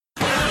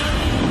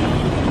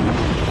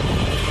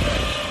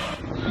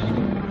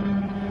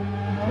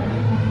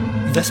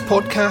This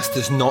podcast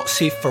is not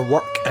safe for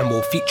work and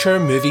will feature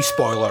movie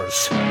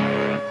spoilers.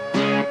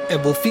 It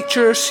will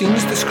feature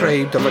scenes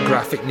described of a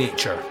graphic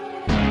nature.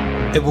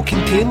 It will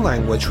contain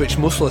language which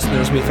most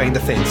listeners may find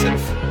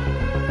offensive.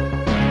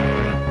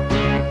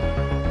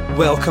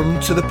 Welcome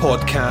to the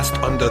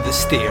podcast Under the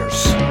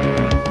Stairs.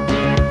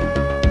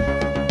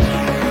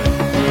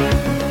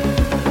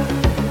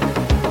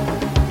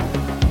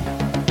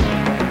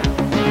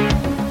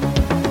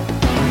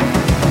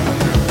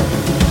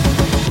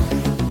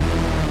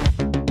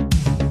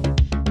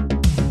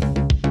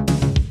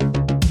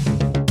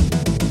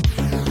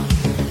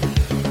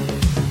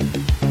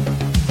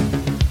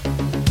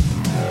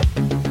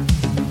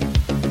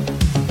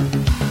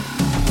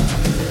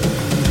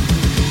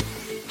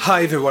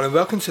 Hi everyone and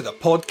welcome to the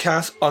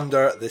podcast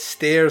Under the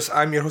Stairs.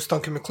 I'm your host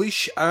Duncan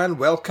McLeish and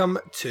welcome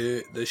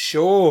to the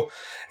show.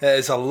 It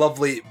is a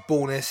lovely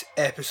bonus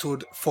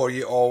episode for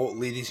you all,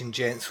 ladies and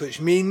gents,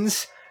 which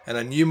means in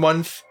a new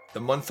month,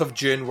 the month of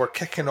June, we're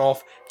kicking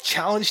off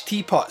Challenge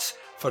Teapots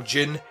for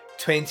June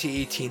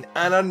 2018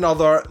 and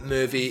another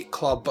movie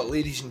club. But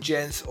ladies and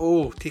gents,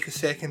 take a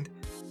second,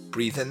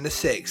 breathe in the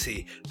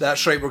sexy.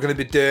 That's right, we're going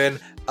to be doing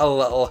a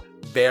little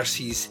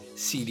Versus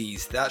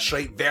series. That's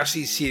right,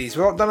 Versus series.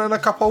 We've not done it in a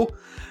couple,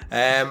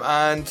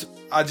 and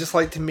I just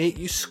like to make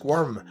you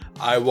squirm.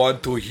 I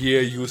want to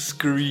hear you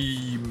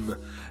scream.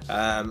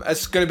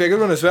 It's going to be a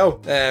good one as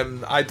well.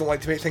 I don't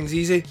like to make things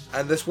easy,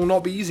 and this will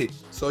not be easy.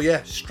 So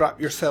yeah,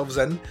 strap yourselves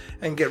in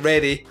and get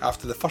ready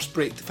after the first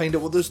break to find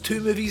out what those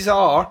two movies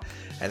are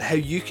and how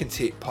you can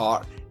take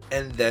part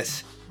in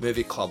this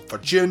movie club for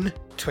June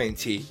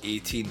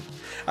 2018.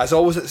 As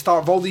always at the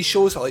start of all these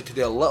shows, I like to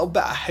do a little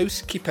bit of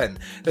housekeeping.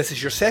 This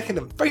is your second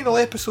and final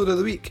episode of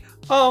the week.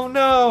 Oh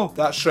no!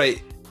 That's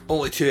right,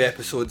 only 2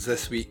 episodes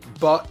this week,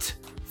 but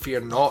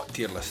fear not,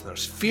 dear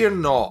listeners, fear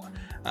not,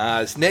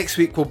 as next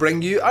week we'll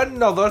bring you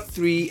another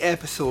 3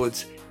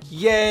 episodes.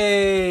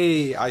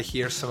 Yay! I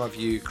hear some of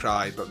you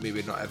cry, but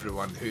maybe not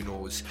everyone, who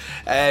knows.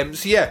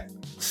 So yeah,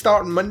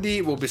 starting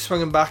Monday, we'll be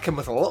swinging back in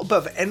with a little bit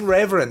of In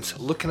Reverence,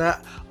 looking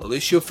at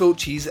Lucio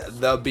Fulci's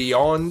The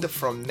Beyond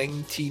from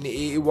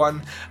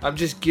 1981. I'm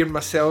just gearing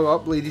myself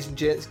up, ladies and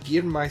gents,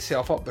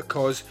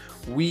 because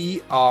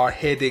we are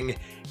heading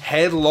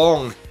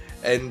headlong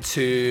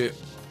into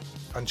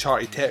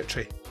Uncharted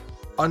territory.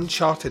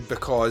 Uncharted,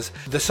 because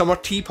the Summer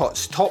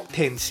Teapots Top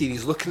 10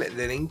 series looking at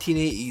the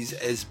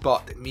 1980s is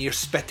but mere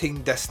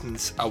spitting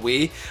distance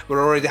away.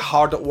 We're already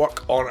hard at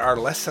work on our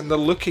lists and they're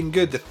looking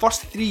good. The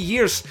first 3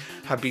 years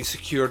have been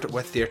secured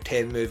with their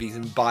 10 movies,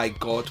 and by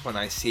God, when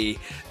I say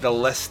the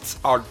lists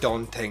are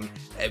daunting,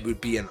 it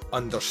would be an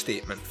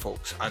understatement,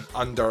 folks. An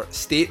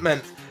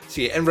understatement.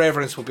 So yeah, In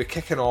Reverence will be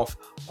kicking off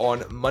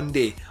on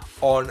Monday.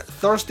 On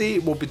Thursday,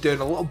 we'll be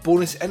doing a little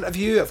bonus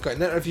interview. I've got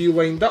an interview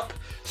lined up,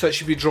 so it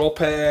should be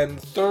dropping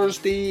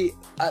Thursday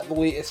at the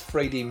latest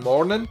Friday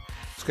morning.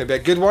 It's going to be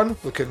a good one.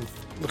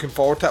 Looking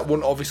forward to it.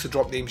 Won't obviously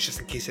drop names just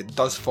in case it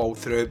does fall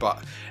through,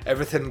 but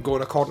everything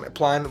going according to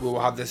plan. We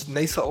will have this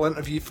nice little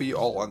interview for you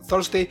all on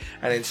Thursday,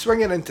 and then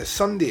swinging into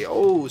Sunday.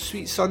 Oh,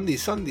 sweet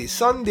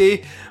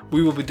Sunday!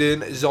 We will be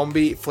doing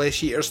Zombie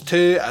Flesh Eaters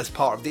 2 as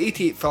part of the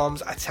 88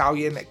 Films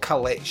Italian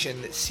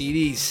Collection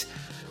series.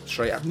 That's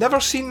right, I've never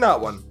seen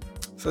that one.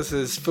 So this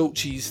is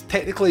Fulci's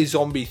technically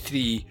Zombie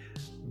 3,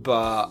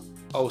 but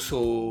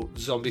also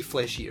Zombie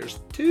Flesh Eaters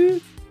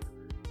 2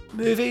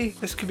 movie.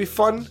 This could be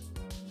fun.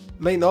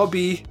 Might not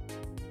be.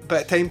 A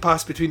bit of time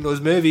passed between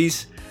those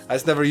movies.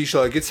 That's never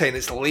usually a good sign.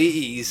 It's the late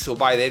 80s, so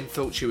by then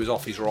Fulci was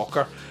off his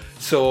rocker.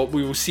 So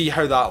we will see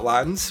how that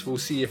lands. We'll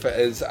see if it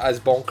is as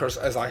bonkers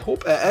as I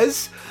hope it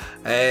is.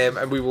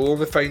 And we will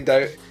only find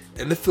out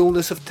in the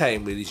fullness of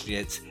time, ladies and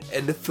gents.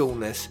 In the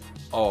fullness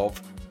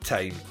of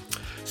time.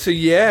 So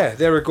yeah,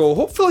 there we go.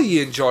 Hopefully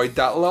you enjoyed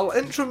that little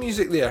intro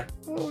music there.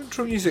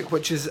 Intro music,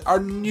 which is our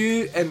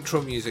new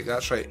intro music,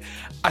 that's right.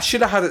 I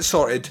should have had it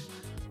sorted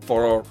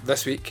for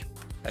this week.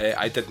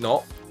 I did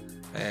not.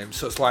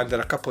 So it's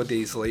landed a couple of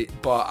days late.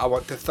 But I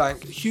want to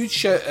thank, huge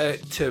shout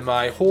out to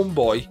my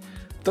homeboy.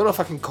 Don't know if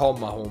I can call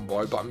him my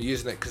homeboy, but I'm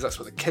using it because that's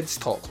what the kids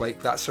talk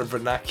like. That's their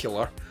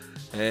vernacular.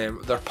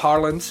 Their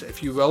parlance,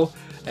 if you will.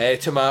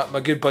 To my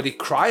good buddy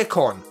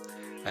Cryocon.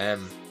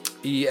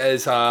 He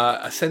is a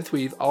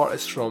synthwave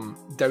artist from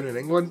down in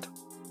England.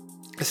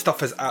 His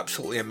stuff is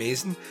absolutely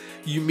amazing.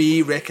 You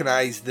may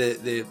recognise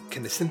the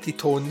kind of synthy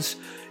tones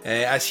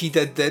as he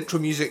did the intro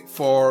music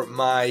for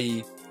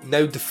my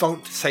now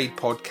defunct side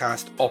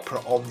podcast,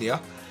 Opera Omnia.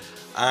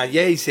 And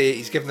yeah,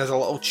 he's given us a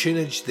little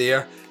tunage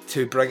there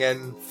to bring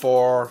in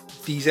for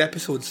these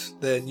episodes,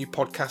 the new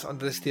podcast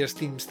Under the Stairs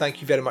themes. Thank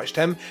you very much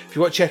to him. If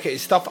you want to check out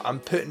his stuff, I'm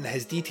putting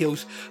his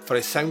details for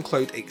his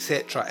SoundCloud,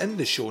 etc. in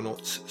the show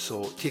notes.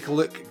 So take a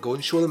look, go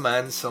and show the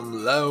man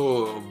some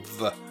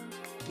love.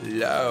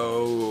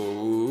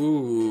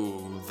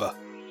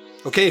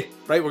 Okay,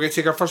 right, we're going to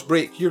take our first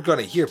break. You're going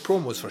to hear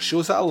promos for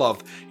shows that I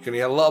love. You're going to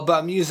hear a little bit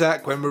of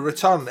music when we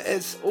return.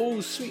 It's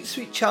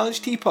sweet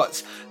Challenge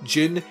Teapots,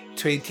 June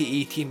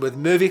 2018 with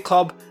Movie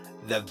Club,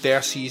 the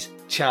Versus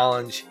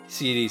Challenge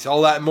series.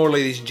 All that and more,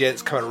 ladies and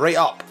gents, coming right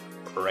up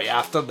right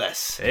after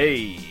this.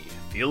 Hey,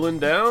 feeling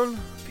down?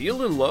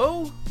 Feeling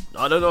low?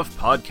 Not enough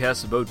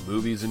podcasts about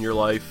movies in your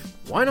life?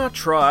 Why not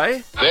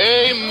try...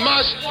 They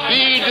must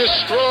be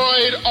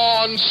destroyed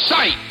on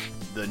sight!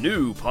 The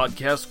new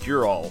Podcast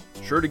Cure-All,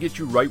 sure to get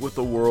you right with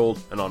the world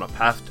and on a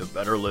path to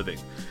better living.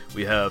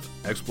 We have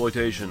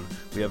exploitation,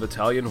 we have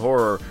Italian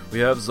horror, we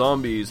have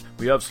zombies,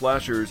 we have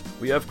slashers,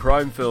 we have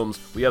crime films,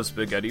 we have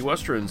spaghetti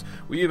westerns,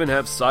 we even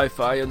have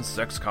sci-fi and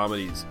sex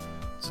comedies.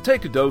 So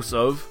take a dose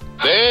of...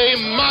 They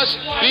must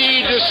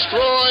be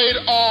destroyed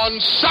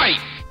on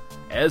sight!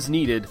 As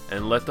needed,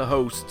 and let the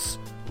hosts,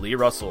 Lee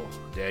Russell,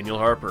 Daniel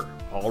Harper,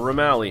 Paul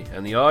Romali,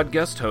 and the odd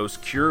guest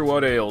host cure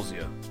what ails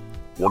you.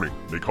 Warning,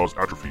 may cause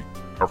atrophy,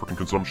 African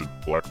consumption,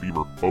 black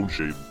fever, bone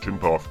shave, chin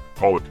cough,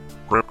 colic,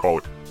 cramp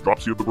colic,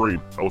 dropsy of the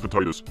brain,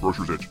 elephantitis,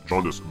 grocer's itch,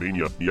 jaundice,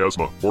 mania,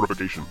 miasma,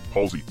 mortification,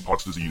 palsy,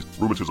 Pott's disease,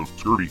 rheumatism,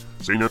 scurvy,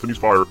 St. Anthony's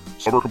fire,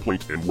 summer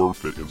complaint, and worm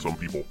fit in some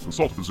people.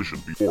 Consult a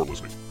physician before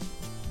listening.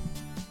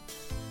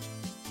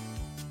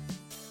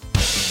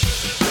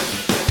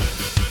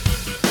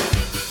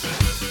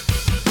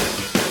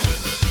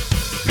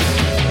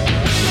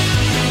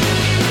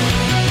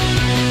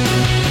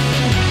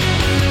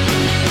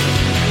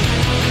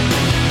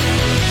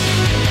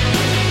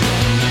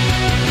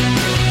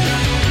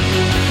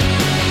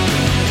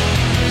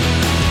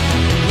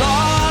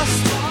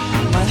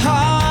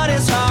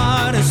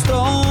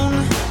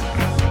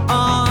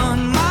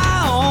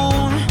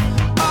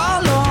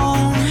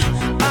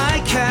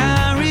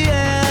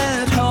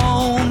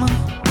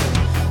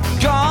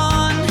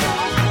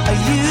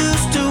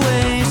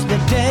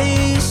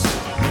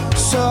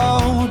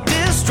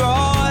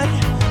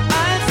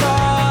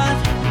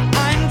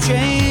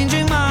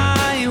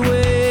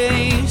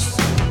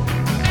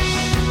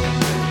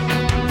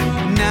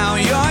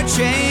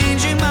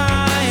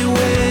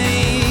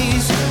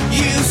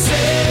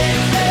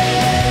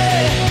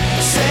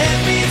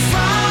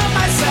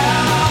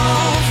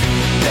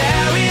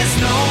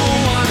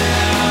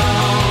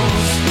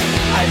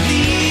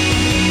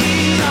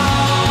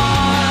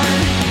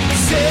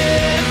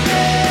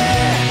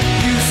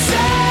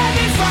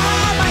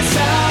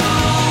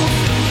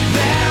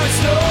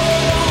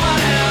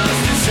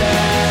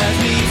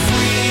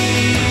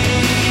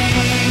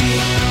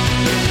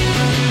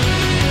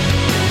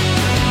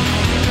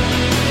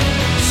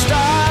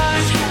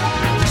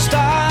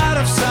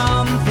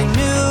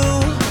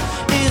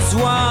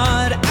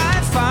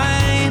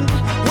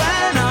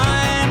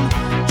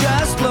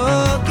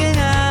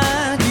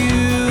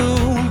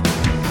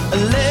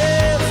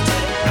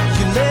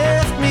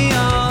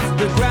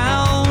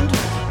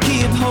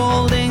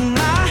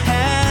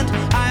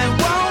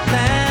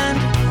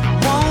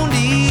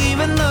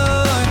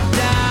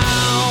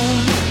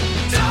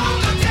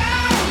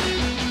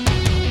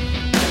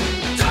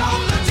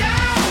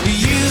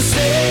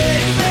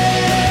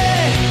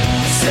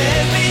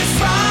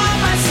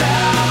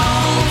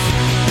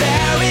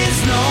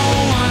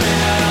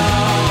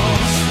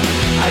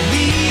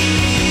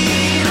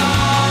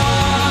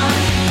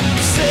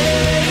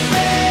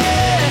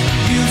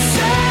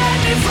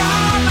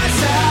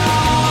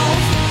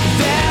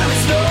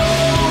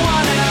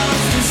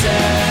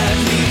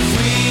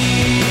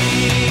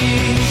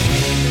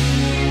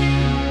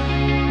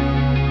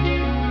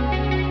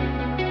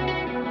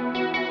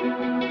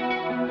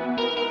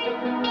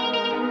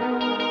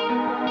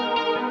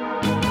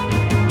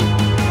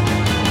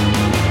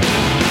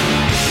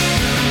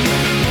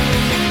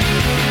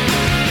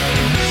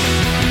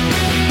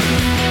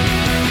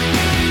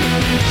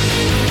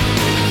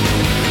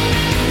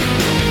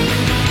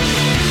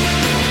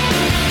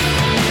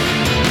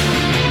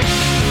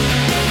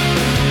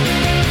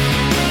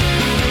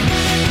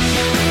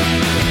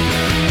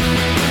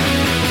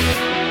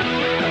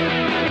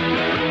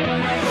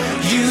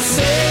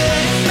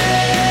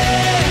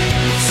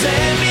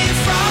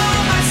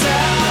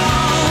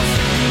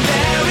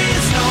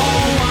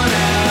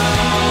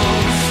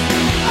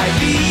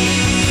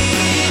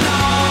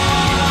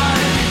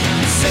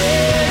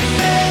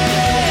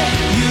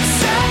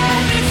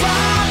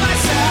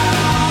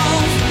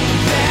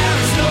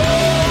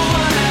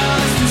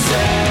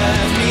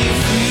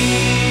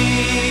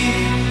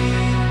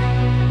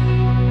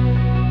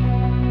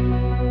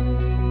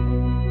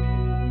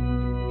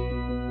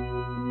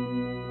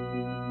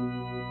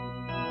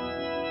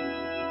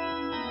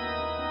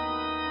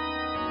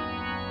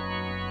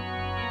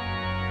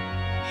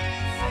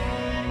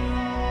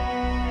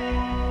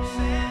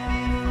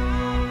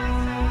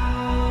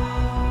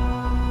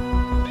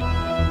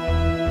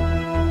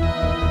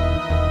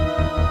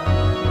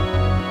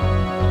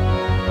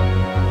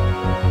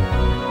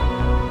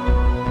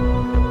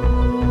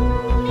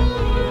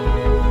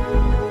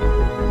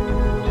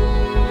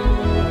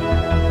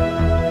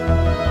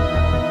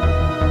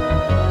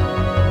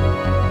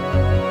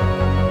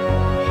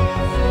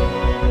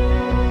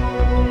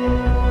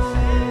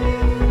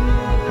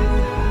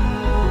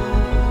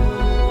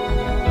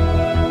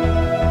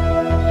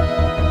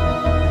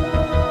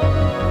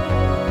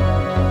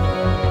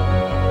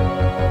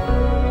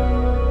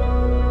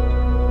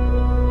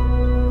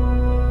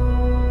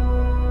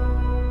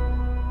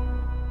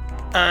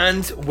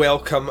 And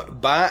welcome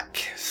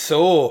back.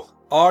 So,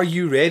 are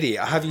you ready?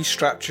 Have you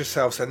strapped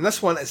yourselves in?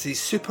 This one is a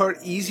super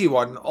easy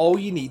one. All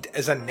you need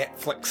is a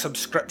Netflix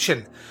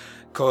subscription.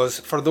 Because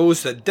for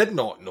those that did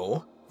not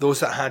know, those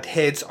that had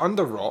heads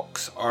under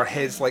rocks or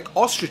heads like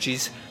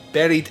ostriches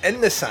buried in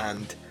the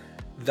sand,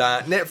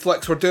 that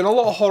Netflix were doing a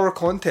lot of horror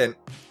content.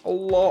 A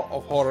lot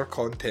of horror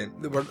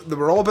content. They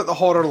were all about the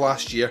horror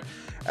last year.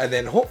 And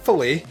then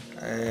hopefully,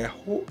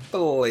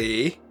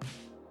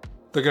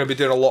 they're going to be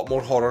doing a lot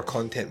more horror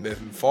content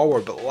moving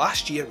forward. But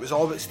last year it was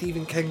all about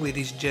Stephen King,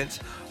 ladies and gents.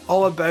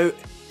 All about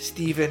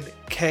Stephen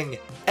King.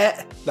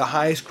 It, the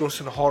highest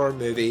grossing horror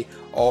movie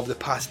of the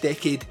past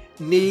decade.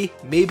 Nay,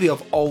 maybe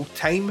of all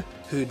time.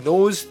 Who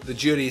knows? The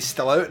jury is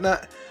still out in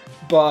it.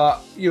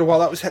 But, you know, while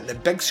that was hitting the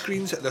big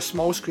screens, the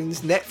small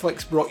screens,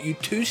 Netflix brought you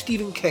 2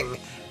 Stephen King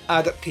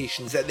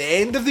adaptations at the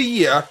end of the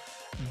year.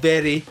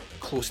 Very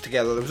close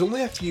together. There was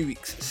only a few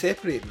weeks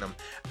separating them,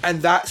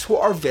 and that's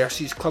what our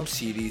Versus Club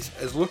series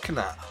is looking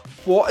at.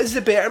 What is the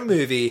better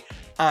movie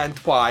and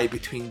why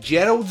between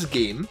Gerald's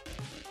Game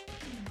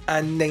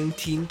and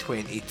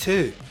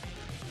 1922?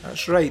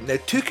 That's right. Now,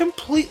 2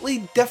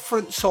 completely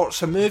different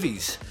sorts of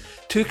movies,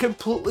 2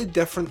 completely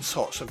different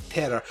sorts of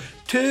terror,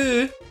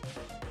 2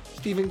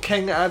 Stephen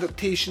King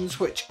adaptations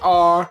which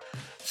are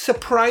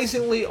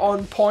surprisingly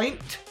on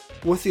point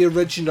with the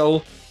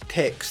original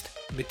text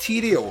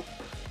material.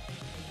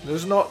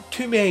 There's not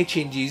too many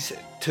changes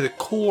to the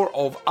core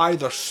of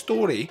either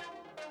story,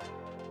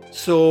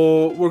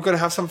 so we're going to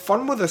have some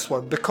fun with this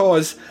one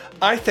because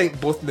I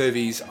think both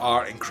movies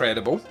are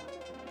incredible.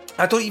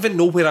 I don't even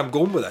know where I'm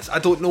going with this. I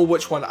don't know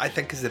which one I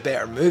think is the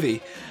better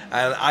movie,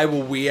 and I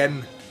will weigh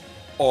in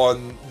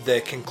on the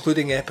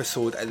concluding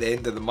episode at the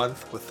end of the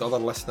month with the other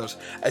listeners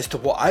as to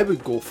what I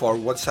would go for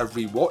once I've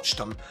rewatched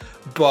them.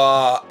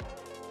 But,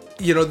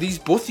 you know,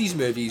 both these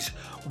movies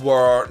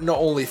were not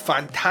only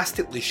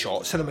fantastically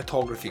shot,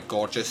 cinematography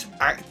gorgeous,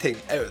 acting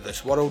out of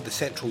this world, the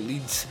central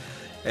leads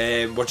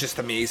were just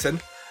amazing.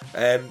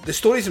 The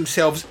stories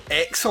themselves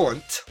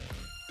excellent,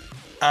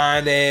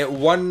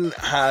 and one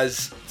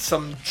has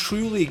some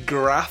truly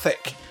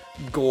graphic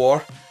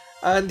gore,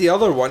 and the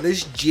other one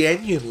is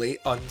genuinely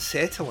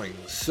unsettling.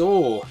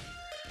 So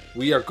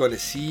we are going to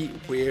see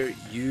where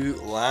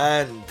you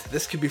land.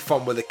 This could be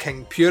fun with the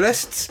King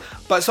purists,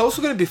 but it's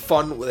also going to be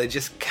fun with a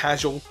just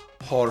casual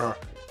horror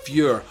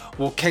viewer.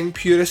 Will King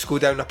purists go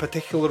down a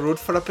particular road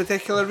for a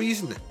particular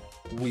reason?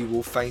 We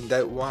will find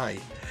out why.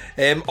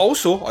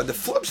 Also, on the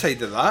flip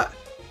side of that,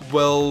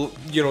 will,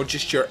 you know,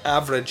 just your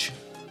average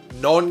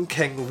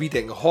non-King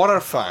reading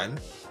horror fan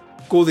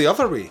go the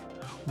other way?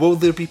 Will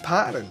there be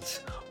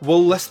patterns?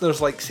 Will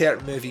listeners like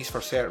certain movies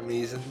for certain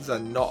reasons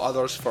and not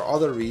others for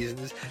other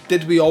reasons?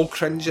 Did we all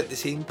cringe at the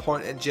same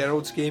point in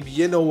Gerald's Game?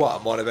 You know what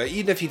I'm on about.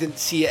 Even if you didn't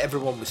see it,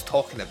 everyone was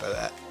talking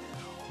about it.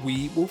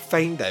 We will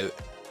find out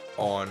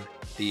on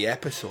the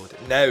episode.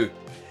 Now,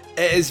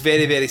 it is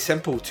very, very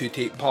simple to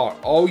take part.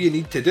 All you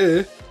need to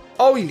do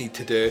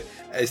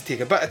is take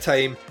a bit of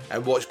time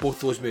and watch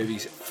both those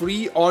movies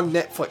free on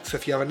Netflix. So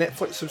if you have a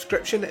Netflix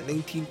subscription at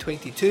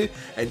 1922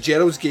 and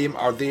Gerald's Game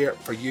are there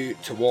for you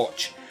to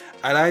watch.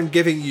 And I'm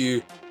giving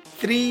you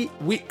 3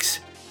 weeks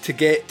to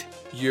get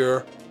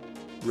your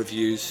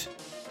reviews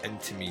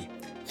into me.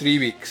 3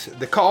 weeks.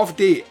 The cut-off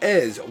date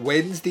is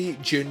Wednesday,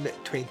 June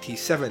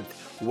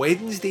 27th.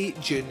 Wednesday,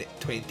 June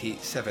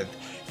 27th.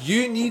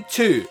 You need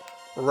to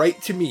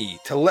write to me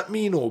to let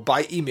me know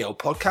by email,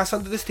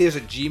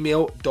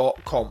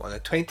 podcastunderthestairs@gmail.com on the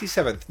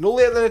 27th, no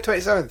later than the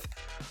 27th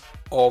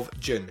of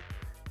June,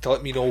 to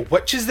let me know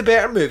which is the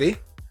better movie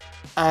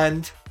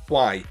and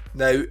why.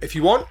 Now, if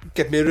you want,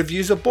 give me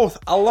reviews of both.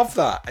 I love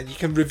that. And you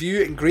can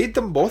review and grade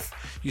them both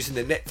using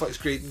the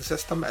Netflix grading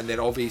system, and then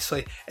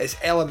obviously it's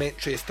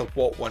elementary as to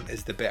what one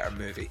is the better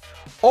movie.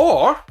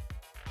 Or,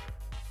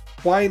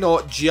 why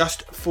not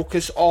just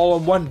focus all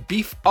on one?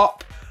 Beef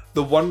up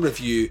the one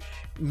review,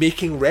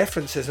 making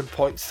references and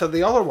points to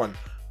the other one.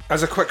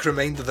 As a quick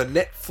reminder, the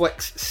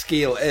Netflix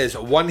scale is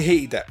 1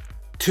 hated it,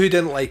 2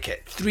 didn't like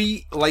it,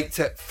 3 liked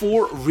it,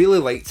 4 really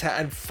liked it,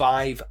 and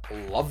 5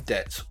 loved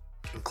it. So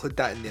include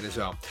that in there as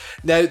well.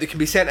 Now, they can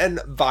be sent in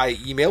via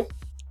email,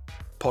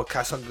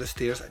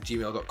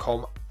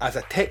 podcastunderthestairs@gmail.com, as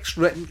a text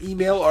written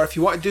email, or if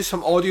you want to do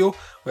some audio,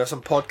 we have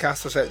some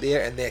podcasters out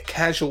there in their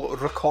casual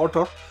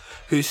recorder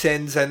who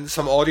sends in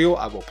some audio.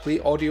 I will play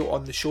audio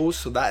on the shows,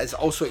 so that is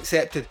also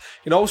accepted.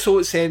 You can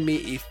also send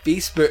me a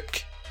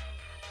Facebook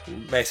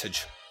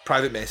message,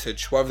 private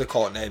message, whatever they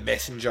call it now,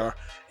 Messenger,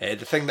 the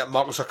thing that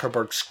Mark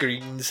Zuckerberg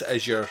screens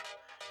as you're,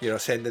 you know,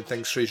 sending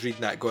things through. He's reading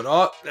that going,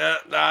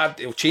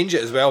 he'll change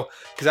it as well,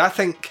 because I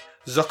think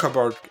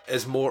Zuckerberg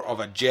is more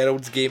of a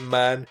Gerald's Game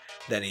man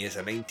than he is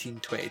a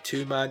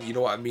 1922 man. You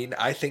know what I mean?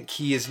 I think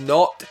he is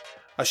not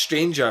a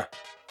stranger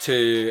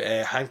to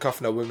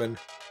handcuffing a woman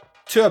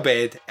to a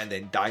bed and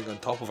then dying on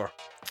top of her.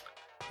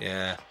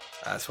 Yeah,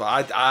 that's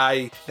what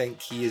I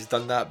think. He has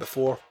done that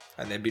before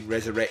and then been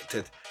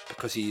resurrected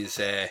because he is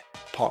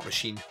part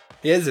machine.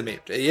 He is the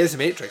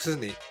Matrix,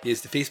 isn't he? He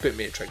is the Facebook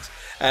Matrix.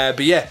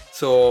 But yeah,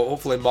 so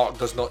hopefully Mark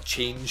does not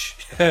change.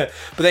 But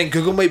then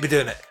Google might be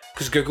doing it,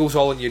 because Google's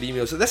all in your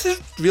emails. This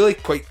is really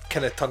quite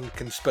kind of turned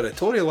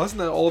conspiratorial,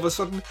 isn't it? All of a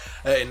sudden,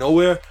 out of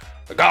nowhere,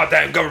 the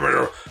goddamn government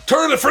are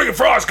turning the friggin'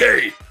 frogs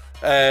gay.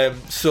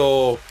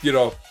 So, you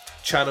know,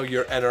 channel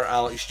your inner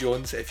Alex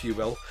Jones, if you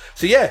will.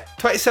 So yeah,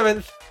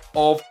 27th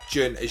of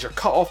June is your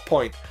cut-off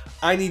point.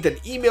 I need an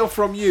email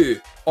from you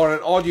or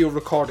an audio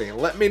recording.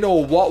 Let me know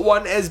what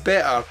one is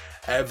better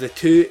out of the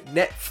two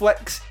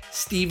Netflix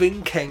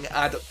Stephen King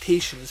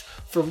adaptations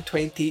from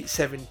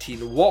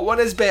 2017. What one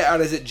is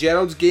better? Is it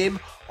Gerald's Game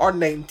or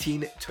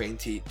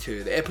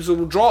 1922? The episode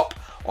will drop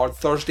on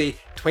Thursday,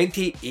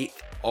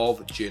 28th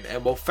of June,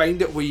 and we'll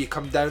find it where you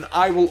come down.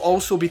 I will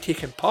also be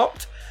taking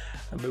part,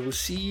 and we will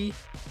see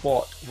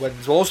what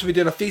wins. We'll also be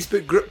doing a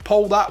Facebook group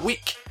poll that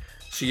week.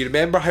 So you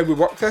remember how we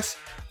work this?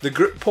 The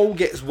group poll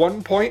gets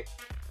 1 point,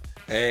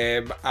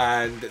 and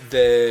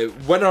the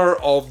winner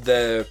of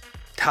the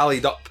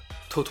tallied up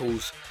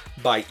totals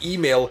by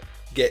email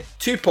get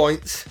 2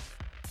 points,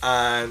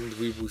 and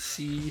we will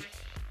see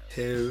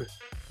how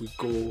we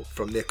go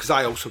from there, because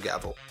I also get a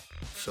vote.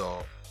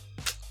 So,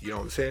 you know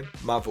what I'm saying?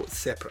 My vote's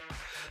separate.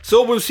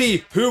 So we'll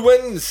see who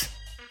wins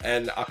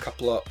in a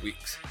couple of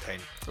weeks' time.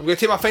 I'm going to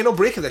take my final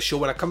break of this show.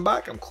 When I come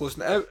back, I'm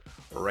closing it out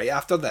right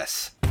after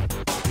this.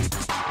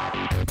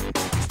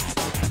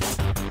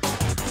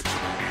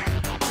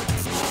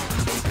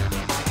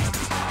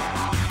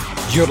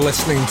 You're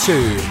listening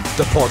to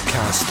the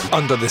podcast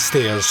Under the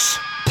Stairs.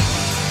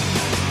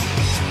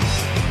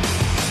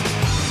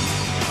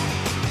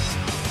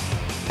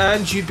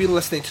 And you've been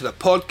listening to the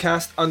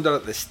podcast Under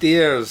the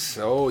Stairs.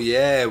 Oh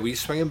yeah, we're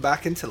swinging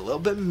back into a little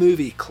bit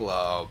movie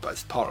club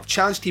as part of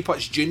Challenge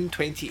Teapot's June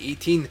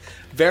 2018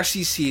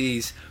 Versus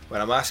series,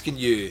 where I'm asking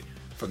you,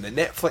 from the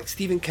Netflix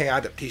Stephen King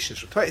adaptations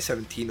from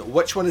 2017,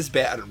 which one is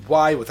better and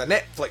why, with a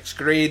Netflix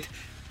grade.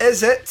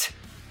 Is it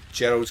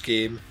Gerald's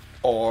Game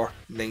or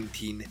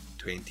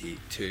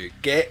 1922?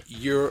 Get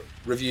your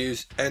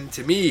reviews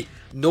into me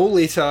no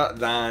later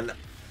than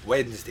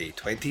Wednesday,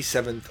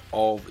 27th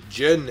of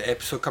June.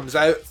 Episode comes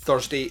out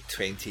Thursday,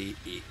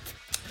 28th.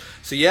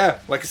 So yeah,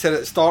 like I said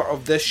at the start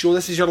of this show,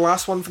 this is your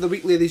last one for the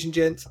week, ladies and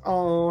gents.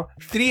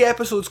 3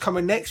 episodes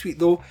coming next week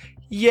though.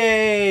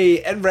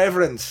 Yay! In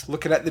reverence,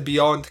 looking at the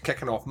Beyond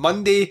kicking off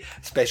Monday,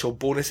 special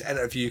bonus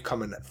interview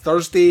coming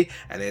Thursday,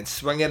 and then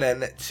swinging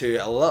in to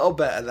a little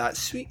bit of that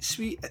sweet,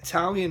 sweet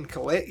Italian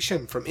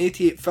collection from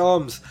 88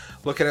 Films,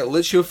 looking at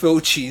Lucio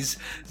Fulci's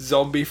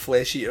Zombie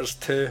Flesh Eaters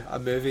 2, a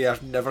movie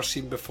I've never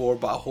seen before,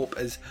 but I hope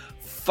is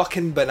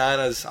fucking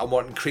bananas. I'm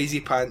wanting Crazy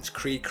Pants,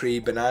 Cray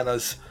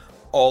bananas,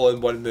 all in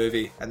one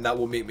movie, and that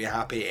will make me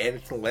happy.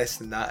 Anything less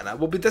than that, and I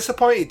will be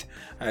disappointed.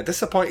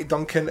 Disappointed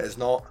Duncan is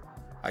not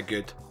a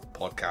good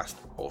podcast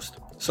host.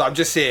 So I'm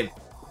just saying,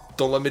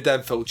 don't let me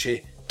down,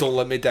 Fulci. Don't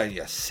let me down,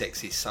 you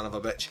sexy son of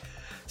a bitch.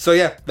 So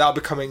yeah, that'll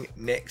be coming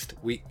next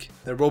week.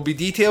 There will be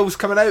details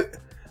coming out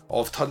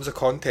of tons of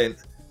content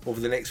over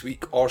the next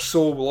week or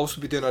so. We'll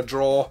also be doing a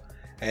draw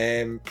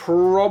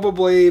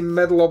probably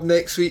middle of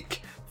next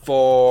week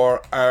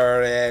for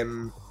our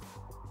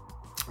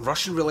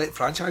Russian Roulette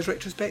franchise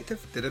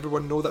retrospective. Did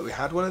everyone know that we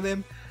had one of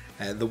them?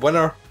 The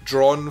winner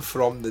drawn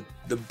from the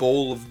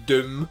Bowl of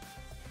Doom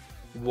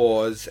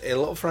was a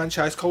little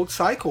franchise called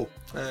Psycho.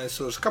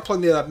 So there's a couple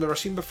in there I've never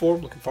seen before.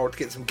 I'm looking forward to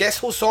getting some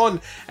guest hosts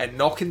on and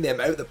knocking them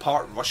out the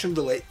park Russian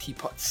Roulette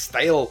Teapot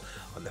style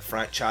on the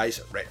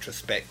franchise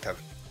retrospective.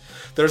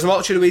 There's a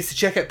multitude of ways to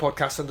check out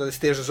Podcasts Under the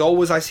Stairs. As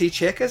always, I say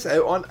check us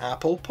out on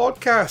Apple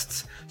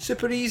Podcasts.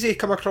 Super easy.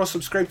 Come across,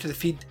 subscribe to the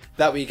feed.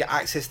 That way you get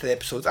access to the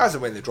episodes as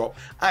and when they drop.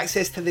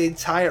 Access to the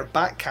entire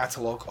back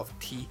catalogue of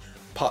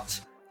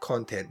Teapot's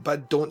content.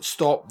 But don't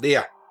stop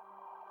there.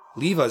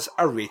 Leave us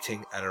a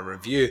rating and a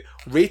review.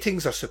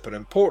 Ratings are super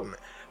important.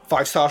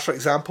 5 stars, for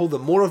example. The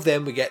more of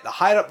them we get, the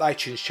higher up the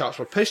iTunes charts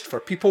we're pushed for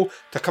people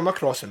to come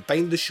across and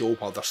find the show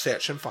while they're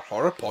searching for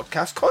horror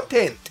podcast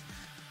content.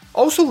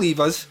 Also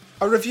leave us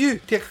a review.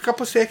 Take a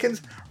couple of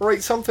seconds,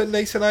 write something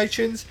nice in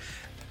iTunes.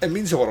 It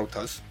means the world to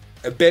us.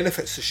 It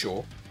benefits the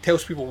show.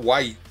 Tells people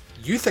why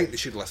you think they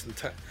should listen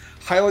to it.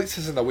 Highlights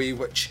us in a way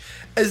which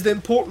is the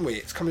important way.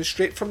 It's coming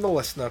straight from the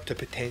listener to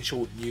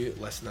potential new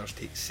listeners.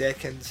 Takes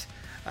seconds.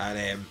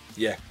 And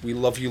yeah, we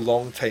love you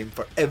long time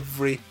for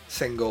every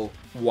single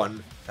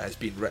one that has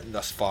been written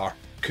thus far.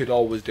 Could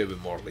always do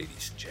with more,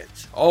 ladies and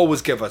gents.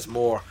 Always give us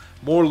more.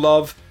 More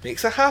love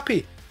makes a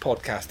happy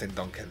podcasting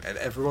Duncan, and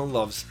everyone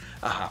loves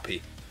a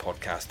happy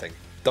podcasting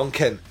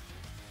Duncan.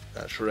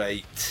 That's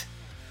right.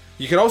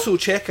 You can also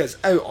check us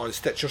out on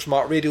Stitcher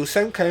Smart Radio,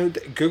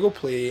 SoundCloud, Google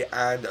Play,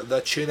 and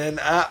the TuneIn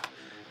app.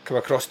 Come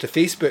across to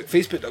Facebook,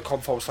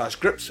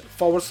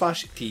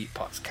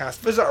 facebook.com/groups/TeapotsCast.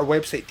 Visit our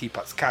website,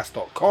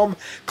 teapotscast.com.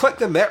 Click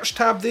the merch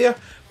tab there,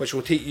 which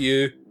will take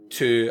you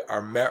to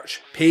our merch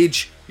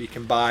page where you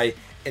can buy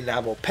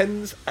enamel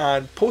pins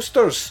and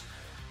posters.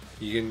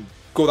 You can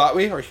go that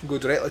way, or you can go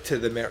directly to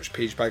the merch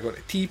page by going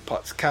to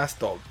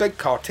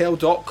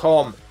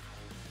teapotscast.bigcartel.com.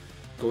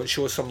 Go and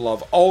show some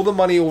love. All the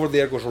money over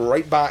there goes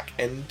right back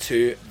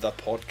into the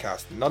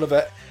podcast. None of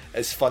it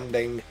is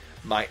funding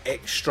my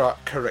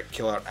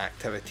extracurricular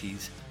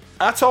activities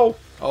at all.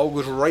 All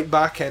goes right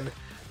back in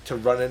to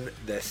running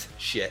this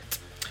shit.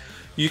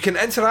 You can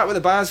interact with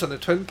the Baz on the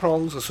twin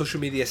prongs of social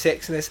media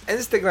sexiness.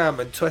 Instagram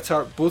and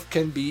Twitter both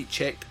can be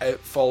checked out,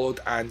 followed,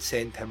 and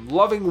send him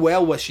loving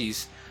well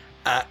wishes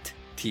at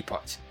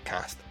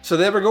TeapotsCast. So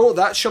there we go,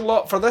 that's your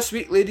lot for this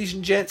week, ladies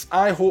and gents.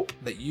 I hope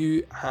that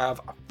you have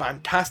a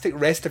fantastic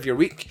rest of your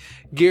week.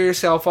 Gear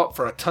yourself up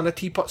for a ton of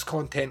Teapots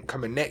content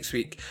coming next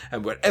week,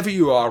 and wherever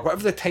you are,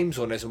 whatever the time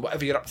zone is and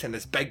whatever you're up to in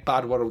this big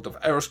bad world of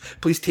ours,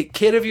 please take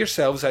care of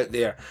yourselves out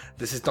there.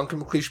 This is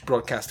Duncan McLeish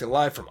broadcasting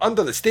live from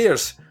under the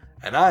stairs,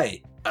 and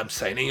I am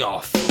signing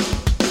off.